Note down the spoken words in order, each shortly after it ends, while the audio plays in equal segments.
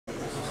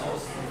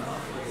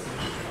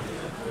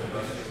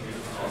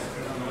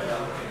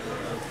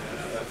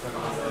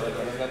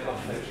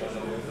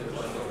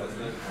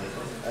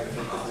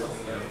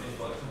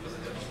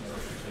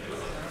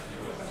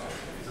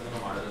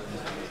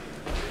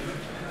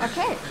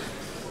Okay.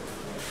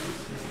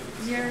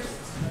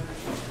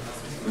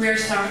 We're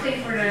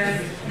starting for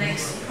the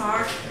next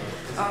part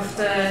of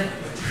the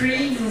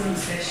pre-noon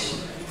session.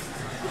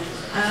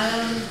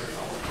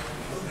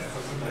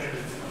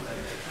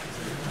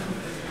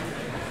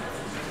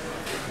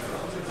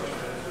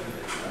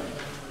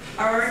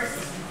 Our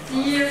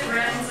dear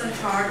friends and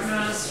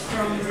partners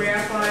from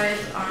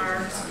Rarebyte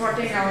are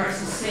supporting our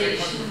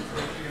association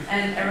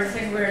and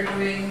everything we're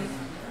doing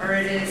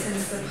already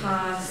since the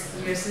past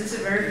year, since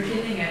the very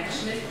beginning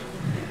actually.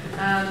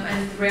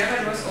 And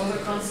Rarebyte was also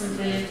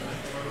constantly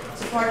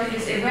supporting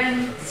these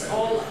events,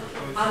 all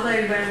other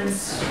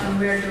events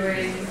we're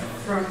doing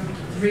from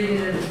really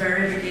the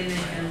very beginning.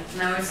 And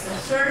now it's the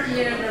third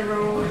year in a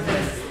row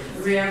that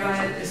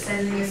Rarebyte is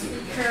sending a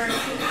speaker,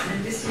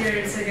 and this year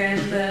it's again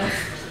the...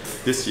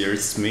 This year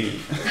it's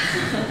me.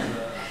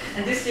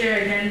 And this year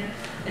again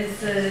it's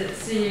the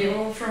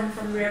CEO from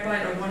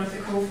Rarebyte, or one of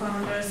the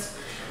co-founders.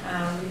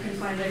 You can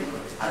find the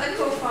other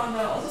co-founder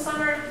also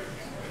somewhere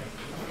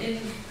in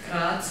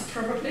Graz,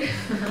 probably.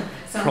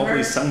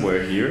 Probably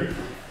somewhere here.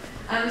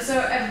 So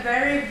a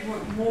very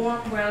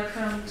warm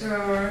welcome to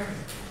our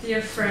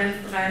dear friend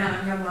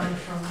Angermann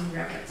from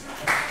Rarebyte.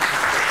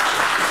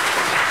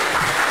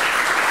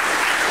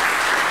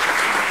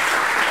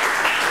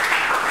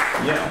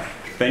 Yeah,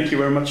 thank you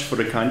very much for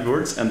the kind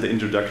words and the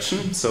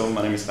introduction. So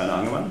my name is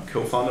Angermann,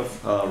 co-founder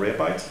of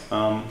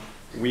Rarebyte.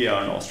 We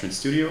are an Austrian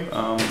studio.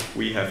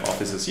 We have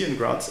offices here in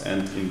Graz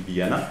and in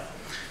Vienna.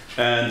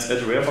 And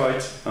at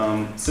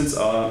Rarebyte, since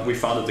we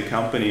founded the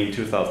company in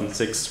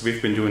 2006,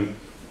 we've been doing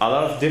a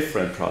lot of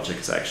different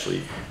projects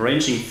actually,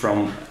 ranging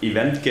from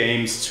event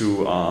games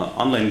to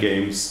online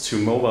games to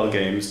mobile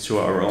games to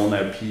our own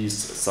IPs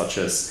such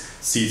as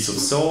Seeds of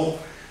Soul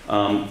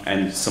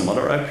and some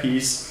other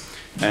IPs.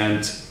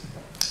 And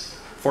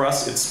for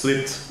us it's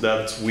split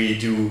that we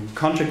do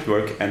contract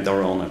work and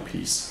our own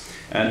IPs.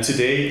 And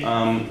today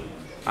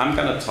I'm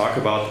gonna talk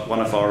about one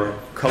of our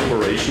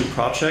collaboration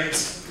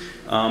projects,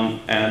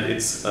 and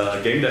it's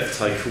Game Dev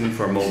Tycoon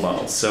for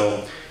mobile.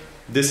 So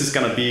this is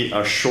gonna be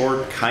a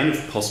short kind of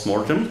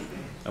post-mortem,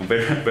 a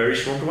very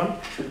short one.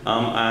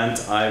 And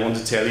I want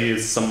to tell you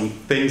some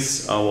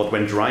things, what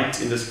went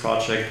right in this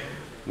project,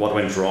 what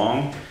went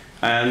wrong,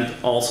 and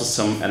also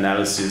some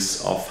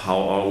analysis of how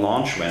our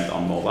launch went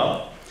on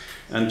mobile.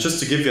 And just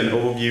to give you an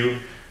overview,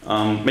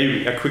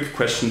 maybe a quick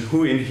question,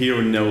 who in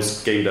here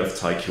knows Game Dev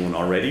Tycoon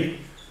already?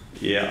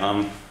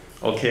 Yeah,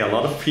 okay, a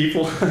lot of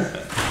people.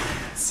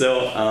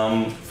 So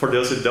for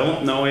those who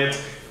don't know it,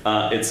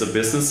 it's a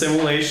business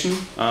simulation.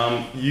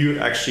 You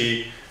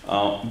actually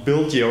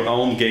build your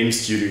own game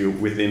studio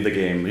within the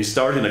game. You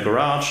start in a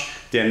garage,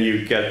 then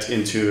you get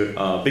into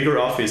a bigger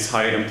office,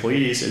 hire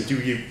employees, and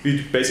you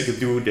basically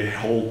do the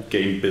whole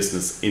game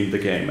business in the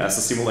game as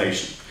a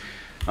simulation.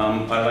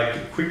 I'd like to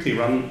quickly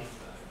run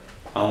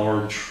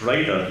our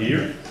trailer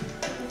here.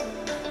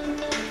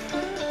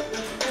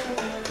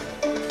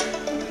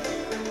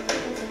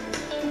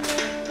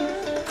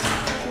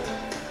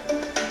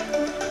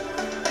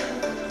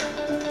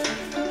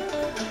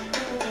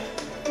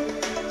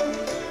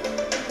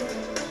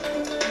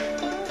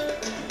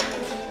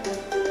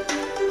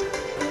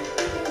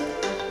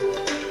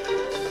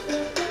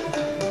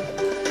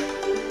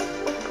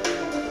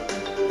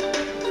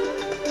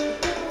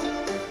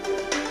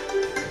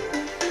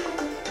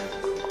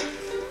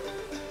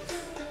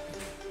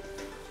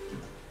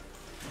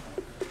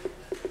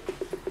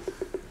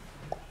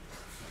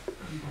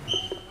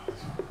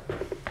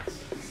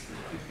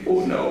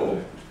 Oh no.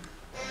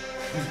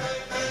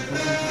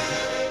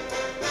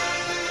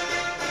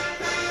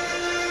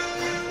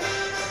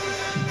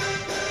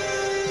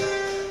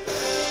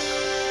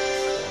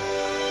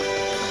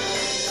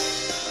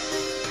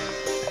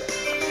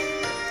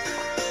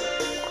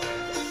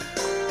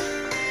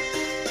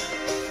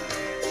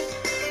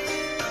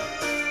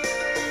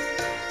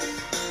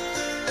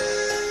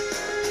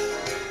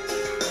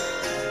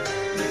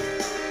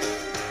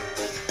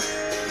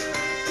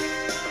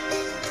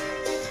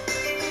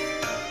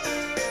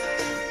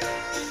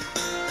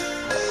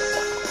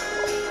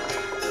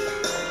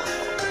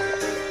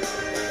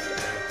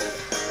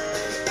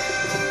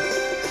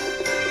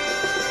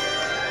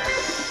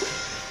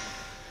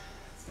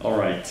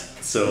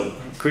 So,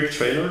 quick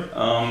trailer.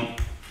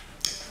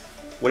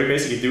 What you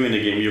basically do in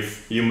the game,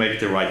 you make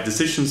the right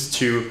decisions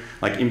to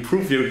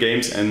improve your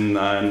games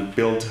and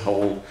build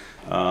whole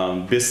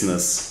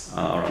business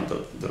around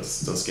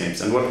those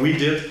games. And what we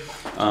did,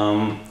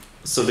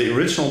 so the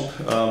original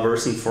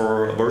version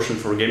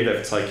for Game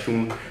Dev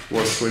Tycoon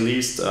was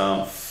released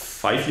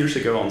 5 years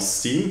ago on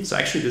Steam. So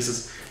actually, this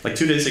is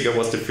 2 days ago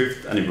was the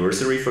 5th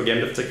anniversary for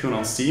Game Dev Tycoon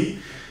on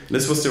Steam.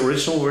 This was the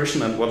original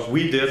version, and what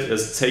we did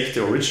is take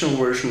the original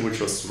version, which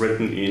was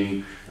written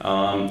in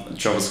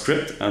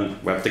JavaScript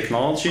and web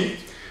technology,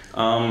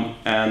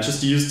 and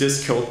just use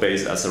this code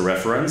base as a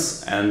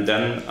reference, and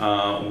then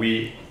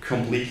we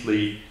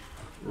completely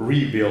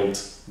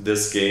rebuilt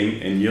this game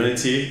in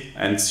Unity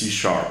and C#.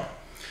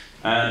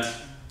 And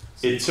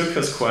it took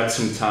us quite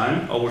some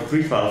time, over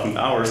 3,000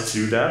 hours to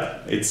do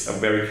that. It's a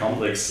very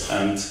complex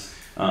and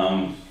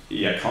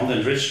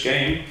content-rich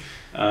game.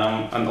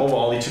 And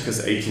overall, it took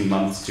us 18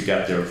 months to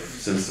get there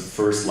since the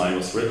first line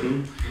was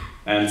written.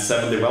 And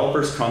 7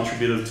 developers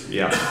contributed,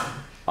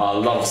 a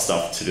lot of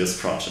stuff to this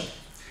project.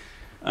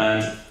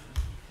 And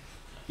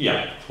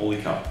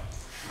holy cow.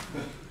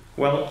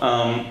 Well,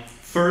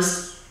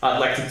 first, I'd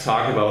like to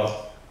talk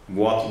about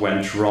what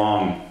went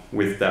wrong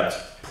with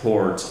that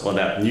port or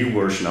that new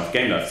version of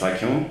Game Dev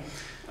Tycoon.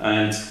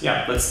 And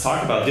let's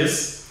talk about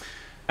this.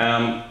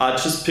 I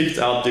just picked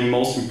out the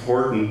most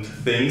important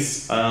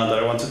things that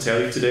I want to tell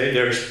you today.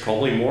 There's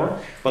probably more,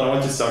 but I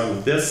want to start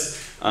with this,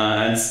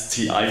 and it's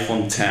the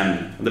iPhone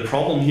X. The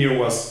problem here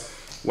was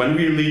when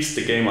we released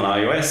the game on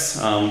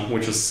iOS,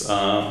 which was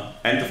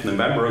end of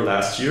November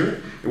last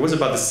year. It was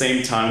about the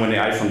same time when the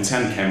iPhone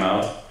X came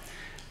out.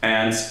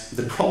 And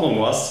the problem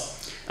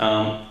was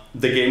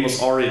the game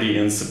was already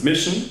in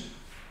submission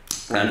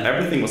and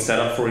everything was set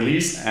up for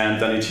release,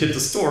 and then it hit the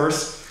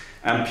stores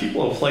and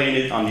people were playing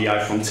it on the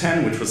iPhone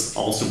X, which was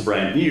also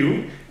brand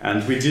new,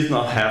 and we did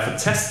not have a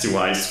test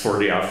device for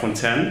the iPhone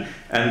X,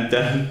 and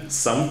then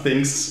some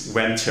things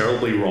went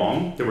terribly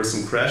wrong. There were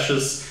some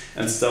crashes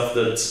and stuff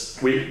that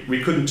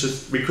we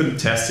couldn't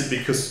test it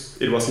because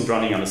it wasn't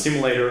running on a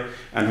simulator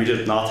and we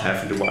did not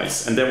have a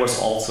device. And there was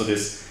also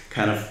this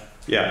kind of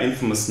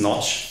infamous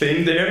notch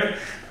thing there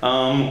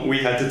we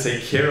had to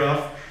take care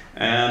of,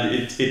 and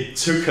it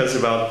took us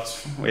about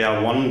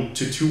 1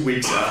 to 2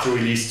 weeks after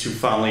release to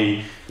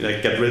finally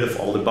get rid of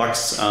all the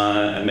bugs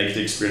and make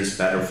the experience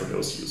better for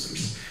those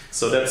users.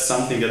 So that's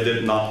something that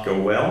did not go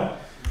well.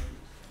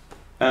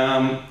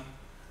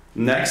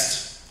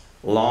 Next,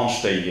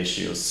 launch day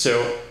issues.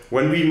 So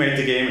when we made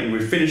the game and we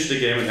finished the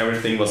game and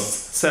everything was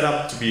set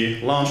up to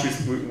be launched,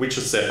 we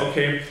just said,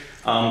 okay,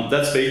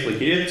 that's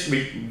basically it.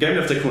 Game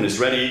Dev Tycoon is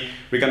ready.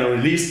 We're gonna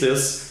release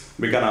this.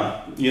 We're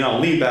gonna,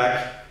 lean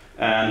back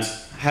and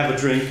have a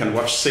drink and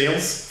watch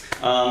sales.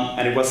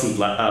 And it wasn't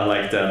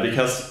like that,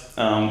 because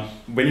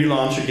when you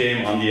launch a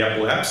game on the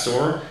Apple App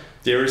Store,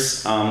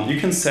 there's you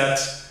can set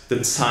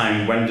the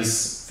time when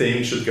this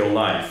thing should go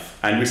live.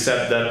 And we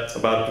set that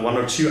about 1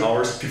 or 2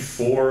 hours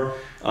before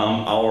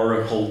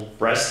our whole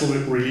press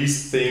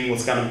release thing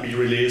was gonna be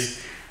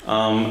released.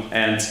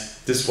 And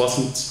this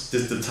wasn't,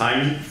 the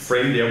time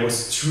frame there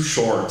was too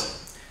short.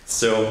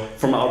 So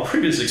from our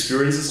previous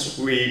experiences,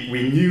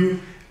 we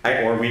knew,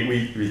 or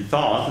we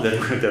thought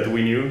that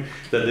we knew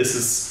that this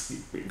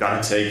is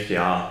gonna take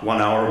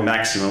 1 hour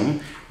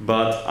maximum.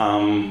 But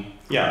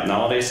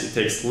nowadays it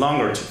takes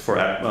longer for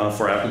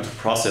Apple to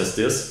process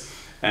this,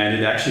 and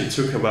it actually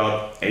took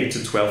about 8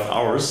 to 12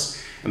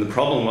 hours. And the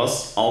problem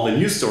was all the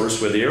new stores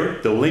were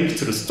there, the link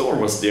to the store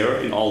was there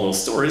in all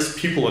those stores,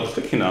 people were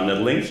clicking on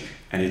that link,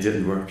 and it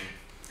didn't work.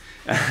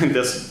 And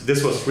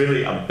this was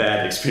really a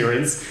bad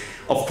experience.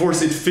 Of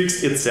course, it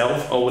fixed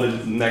itself over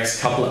the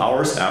next couple of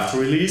hours after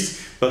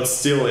release, but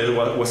still it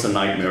was a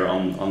nightmare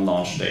on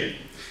launch day.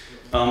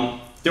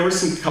 There were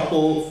a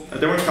couple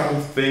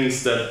of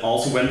things that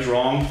also went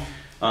wrong.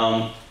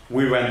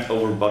 We went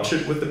over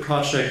budget with the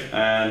project,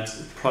 and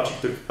the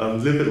project took a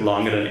little bit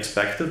longer than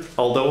expected.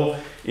 Although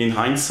in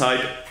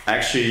hindsight,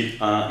 actually,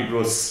 it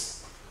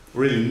was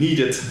really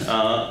needed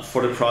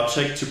for the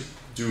project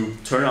to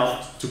turn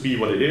out to be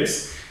what it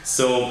is.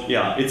 So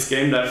it's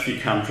game dev, you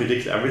can't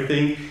predict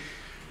everything.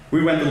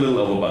 We went a little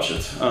over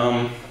budget.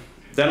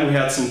 Then we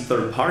had some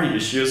third-party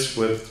issues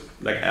with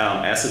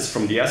assets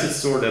from the asset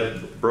store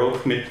that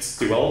broke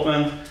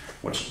mid-development,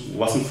 which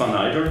wasn't fun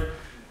either.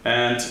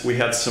 And we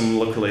had some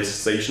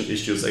localization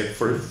issues,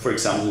 for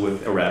example,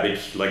 with Arabic.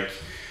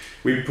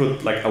 We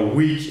put a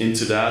week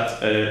into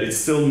that. It's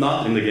still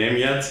not in the game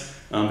yet,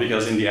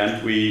 because in the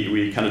end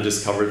we kind of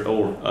discovered,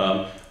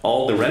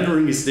 all the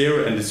rendering is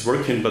there and it's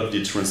working, but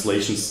the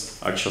translations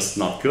are just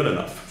not good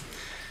enough.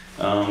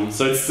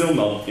 So it's still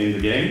not in the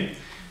game.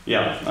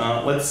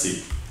 Let's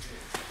see.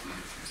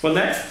 Well,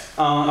 next,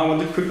 I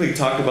want to quickly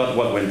talk about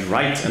what went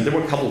right, and there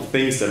were a couple of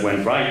things that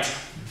went right,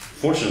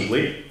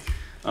 fortunately.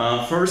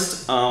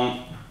 First,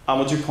 I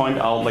want to point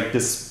out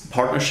this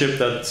partnership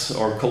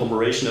or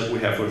collaboration that we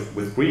have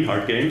with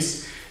Greenheart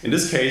Games. In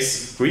this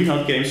case,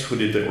 Greenheart Games, who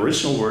did the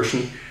original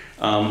version,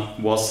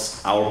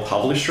 was our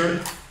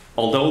publisher,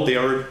 although they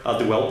are a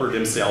developer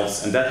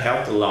themselves, and that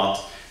helped a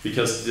lot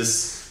because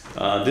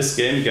this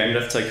game, Game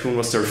Dev Tycoon,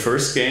 was their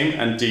first game,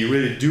 and they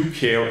really do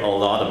care a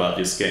lot about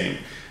this game.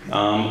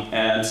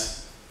 And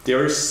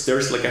there's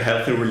a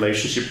healthy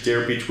relationship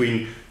there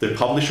between the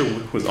publisher,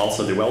 who is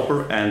also a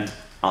developer, and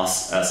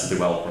us as a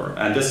developer.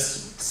 And this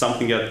is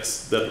something that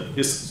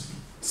is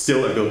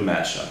still a good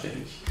match, I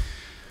think.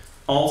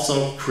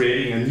 Also,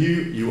 creating a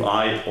new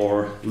UI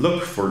or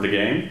look for the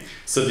game.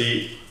 So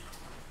the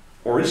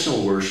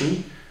original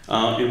version,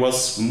 it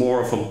was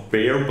more of a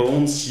bare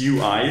bones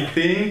UI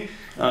thing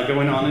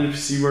going on in the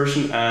PC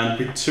version, and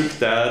we took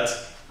that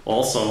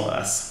also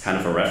as kind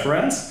of a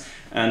reference.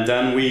 And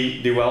then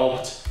we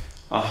developed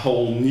a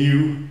whole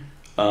new,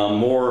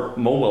 more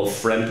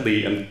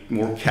mobile-friendly and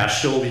more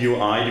casual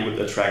UI that would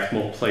attract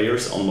more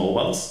players on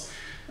mobiles.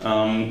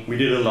 We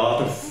did a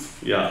lot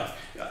of,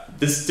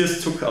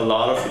 this took a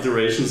lot of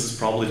iterations. Is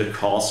probably the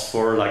cause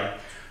for like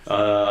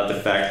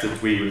the fact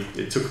that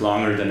it took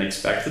longer than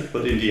expected,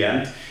 but in the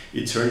end,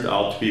 it turned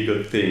out to be a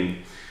good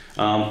thing.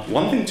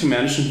 One thing to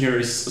mention here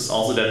is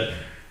also that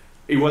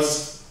it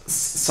was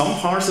some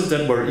parts of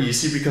that were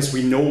easy because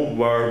we know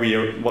what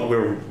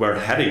we're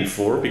heading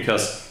for,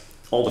 because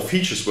all the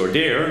features were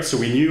there, so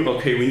we knew,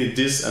 okay, we need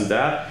this and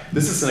that.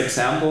 This is an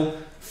example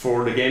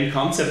for the game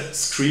concept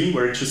screen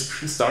where you just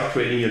start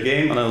creating your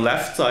game. On the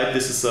left side,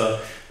 this is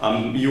a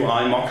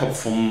UI mockup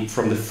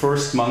from the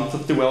first month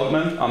of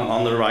development.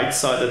 On the right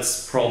side,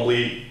 that's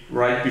probably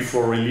right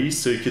before release,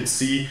 so you could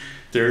see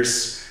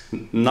there's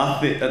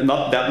not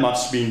that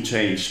much being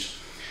changed.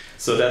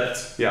 So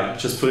that, yeah,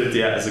 just put it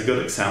as a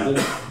good example.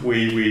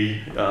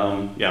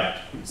 Yeah,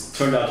 it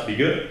turned out to be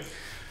good.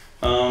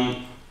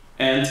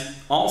 And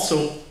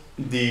also,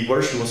 the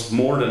version was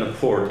more than a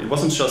port. It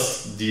wasn't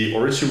just the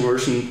original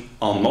version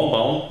on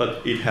mobile,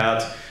 but it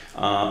had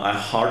a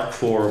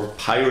hardcore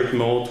pirate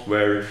mode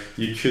where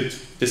you could,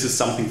 this is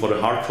something for the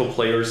hardcore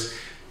players,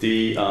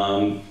 they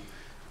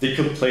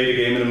could play the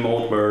game in a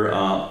mode where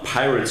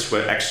pirates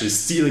were actually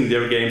stealing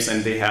their games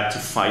and they had to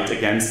fight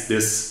against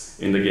this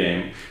in the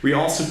game. We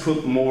also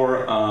put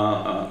more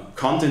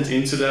content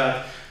into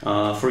that.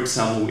 For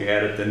example, we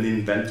added the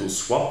Nintendo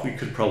swap. We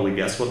could probably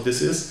guess what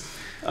this is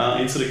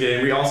into the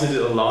game. We also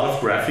did a lot of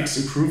graphics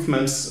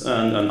improvements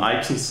and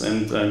icons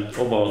and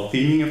overall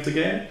theming of the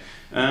game.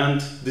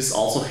 And this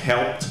also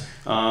helped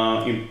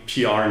in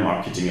PR and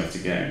marketing of the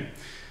game.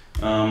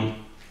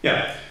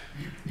 Yeah,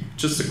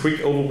 just a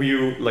quick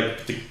overview,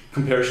 like the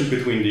comparison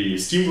between the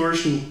Steam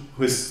version,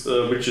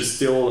 which is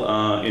still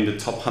in the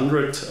top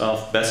 100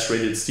 of best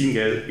rated Steam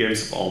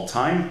games of all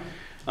time.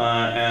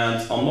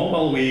 And on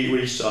mobile, we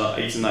reached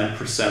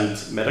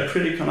 89%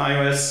 Metacritic on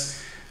iOS.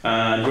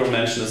 And we were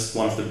mentioned as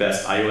one of the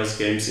best iOS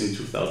games in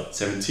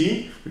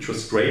 2017, which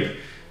was great.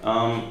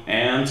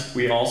 And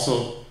we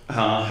also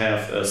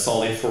have a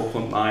solid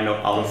 4.9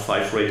 out of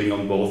 5 rating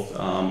on both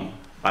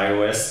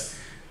iOS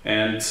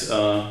and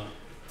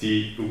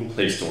the Google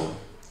Play Store.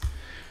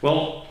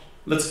 Well,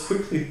 let's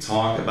quickly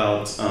talk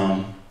about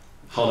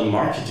how the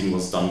marketing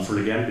was done for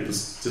the game,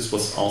 because this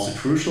was also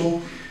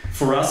crucial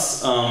for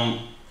us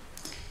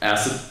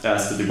as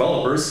the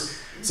developers.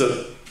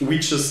 So we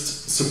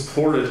just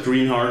supported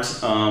Greenheart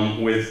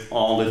with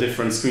all the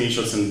different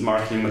screenshots and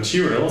marketing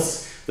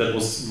materials that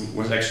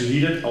was actually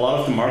needed. A lot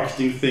of the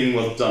marketing thing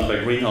was done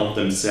by Greenheart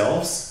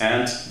themselves,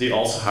 and they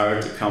also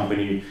hired a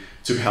company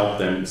to help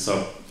them.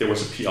 So there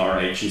was a PR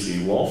agency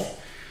involved.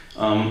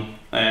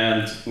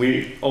 And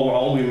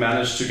overall we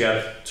managed to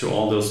get to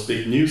all those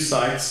big news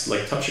sites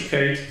like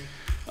Touchicade.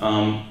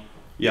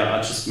 Yeah,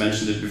 I just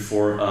mentioned it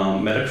before.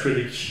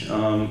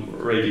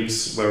 Metacritic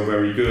ratings were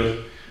very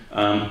good.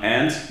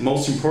 And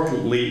most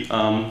importantly,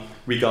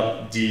 we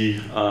got the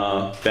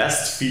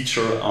best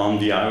feature on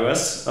the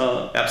iOS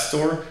App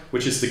Store,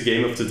 which is the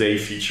Game of the Day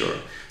feature.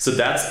 So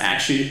that's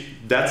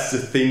the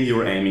thing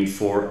you're aiming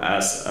for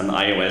as an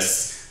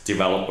iOS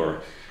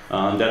developer.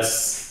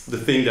 That's the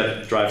thing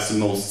that drives the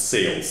most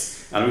sales.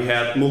 And we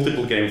had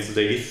multiple Game of the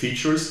Day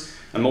features,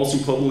 and most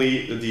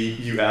importantly, the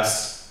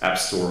US App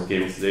Store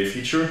Game of the Day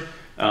feature.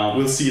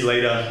 We'll see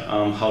later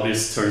how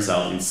this turns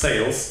out in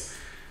sales.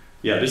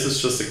 Yeah, this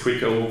is just a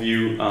quick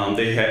overview.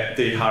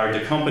 They hired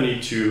a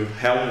company to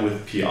help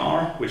with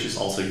PR, which is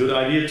also a good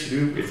idea to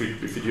do if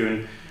you're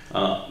doing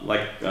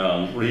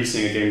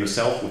releasing a game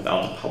yourself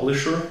without a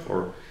publisher,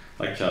 or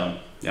like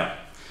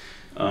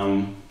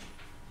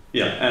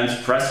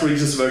and press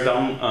releases were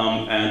done,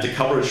 and the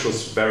coverage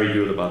was very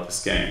good about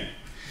this game.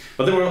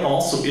 But there were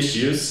also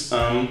issues,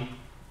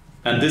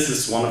 and this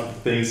is one of the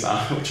things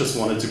I just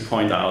wanted to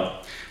point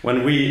out.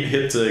 When we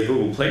hit the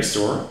Google Play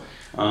Store,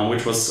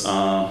 which was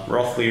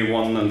roughly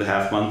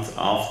 1.5 months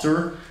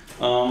after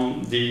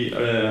the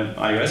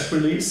iOS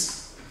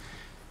release,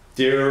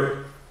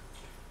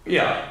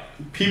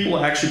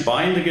 people actually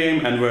buying the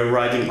game and were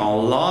writing a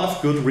lot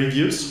of good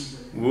reviews,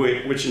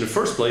 which in the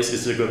first place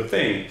is a good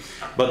thing.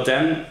 But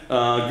then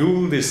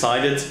Google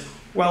decided,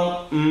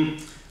 well,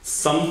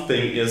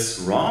 something is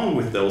wrong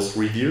with those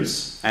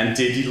reviews, and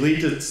they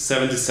deleted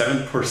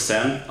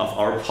 77% of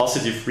our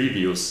positive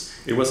reviews.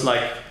 It was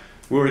like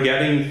we were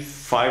getting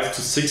 500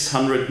 to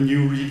 600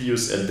 new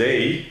reviews a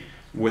day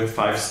with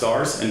 5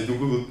 stars, and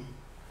Google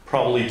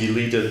probably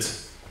deleted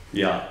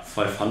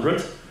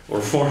 500 or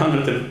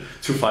 400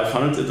 to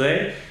 500 a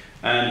day.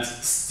 And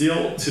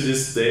still to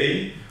this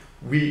day,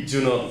 we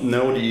do not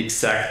know the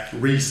exact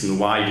reason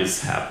why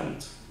this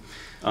happened.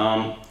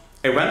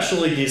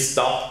 Eventually they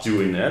stopped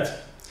doing it,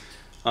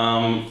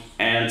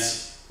 and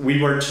we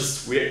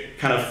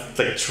kind of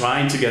like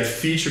trying to get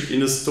featured in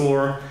the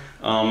store,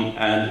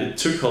 and it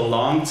took a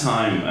long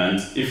time. And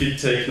if you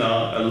take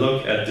now a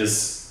look at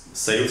this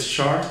sales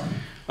chart,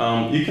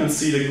 you can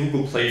see the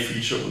Google Play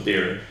feature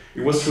there.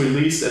 It was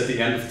released at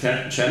the end of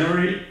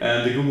January,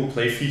 and the Google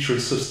Play feature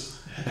just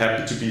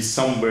happened to be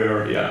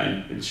somewhere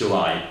in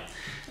July.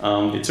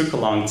 It took a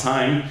long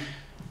time,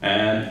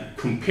 and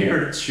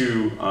compared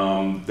to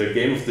the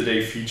Game of the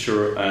Day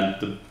feature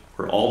and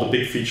all the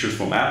big features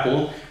from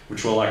Apple,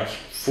 which were like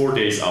 4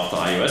 days after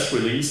iOS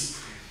release,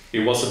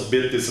 it was a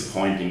bit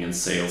disappointing in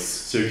sales.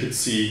 So you could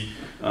see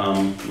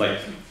like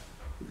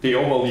the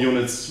overall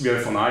units we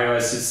have on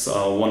iOS is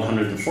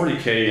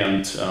 140K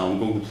and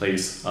Google Play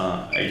is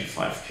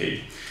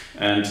 85K.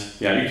 And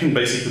yeah, you can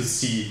basically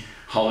see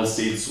how the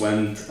sales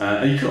went.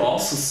 And you could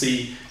also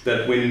see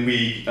that when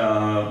we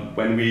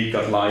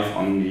got live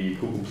on the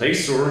Google Play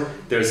Store,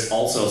 there's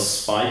also a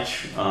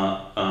spike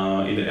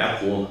in the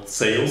Apple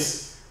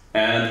sales.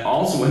 And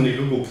also when the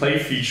Google Play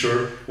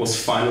feature was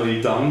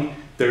finally done,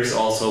 there's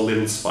also a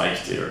little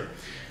spike there.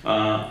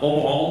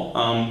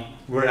 Overall,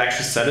 we're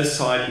actually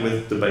satisfied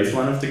with the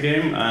baseline of the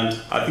game, and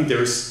I think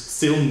there is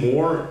still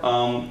more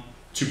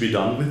to be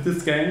done with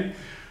this game.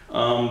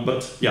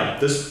 But yeah,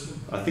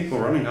 I think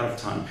we're running out of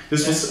time.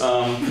 This was,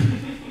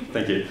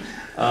 thank you.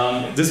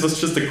 This was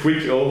just a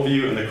quick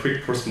overview and a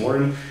quick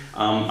postmortem.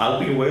 I'll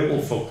be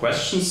available for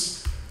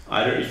questions,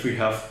 either if we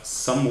have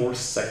some more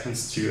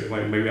seconds to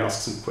maybe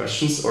ask some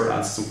questions or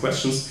answer some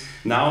questions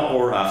now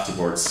or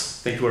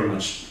afterwards. Thank you very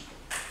much.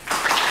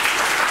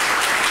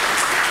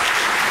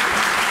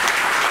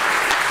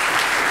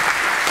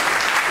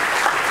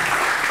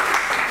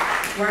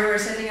 While we're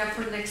setting up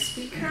for the next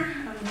speaker,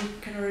 you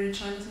can already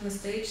join us on the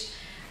stage.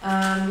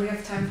 We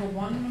have time for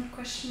one more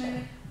question,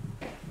 maybe.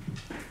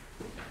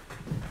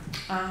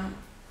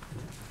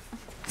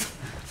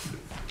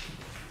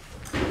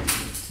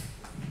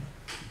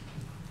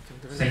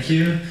 Thank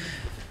you.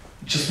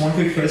 Just one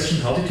quick question: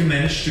 how did you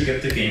manage to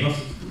get the Game of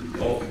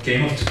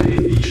Today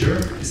feature?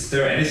 Is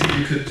there anything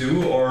you could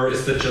do, or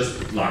is that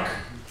just luck?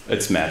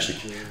 It's magic.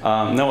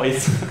 No,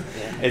 it's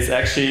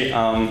actually.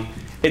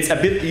 It's a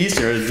bit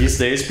easier these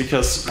days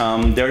because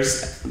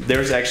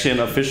there's actually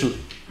an official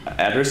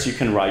address you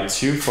can write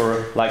to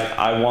for, like,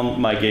 I want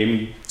my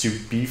game to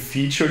be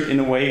featured in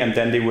a way, and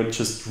then they would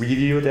just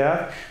review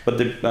that. But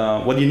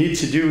what you need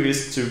to do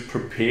is to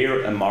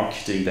prepare a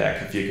marketing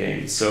deck of your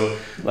game. So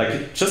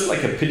just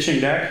like a pitching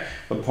deck,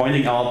 but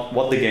pointing out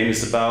what the game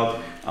is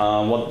about,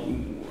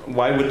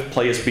 why would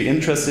players be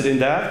interested in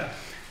that,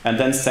 and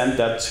then send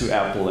that to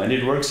Apple. And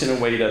it works in a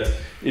way that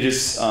it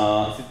is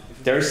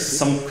there's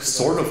some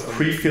sort of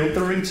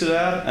pre-filtering to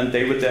that, and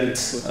they would then,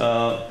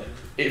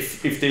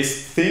 if they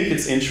think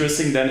it's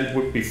interesting, then it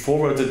would be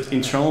forwarded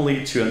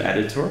internally to an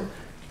editor,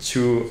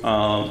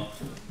 and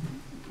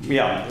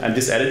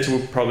this editor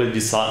would probably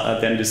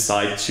then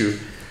decide to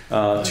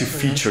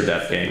feature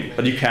that game.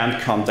 But you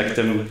can't contact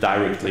them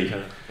directly.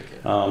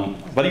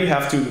 But you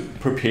have to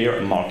prepare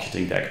a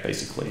marketing deck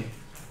basically,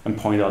 and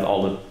point out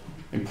all the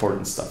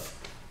important stuff.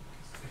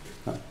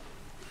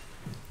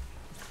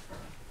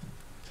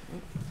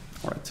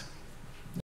 All right.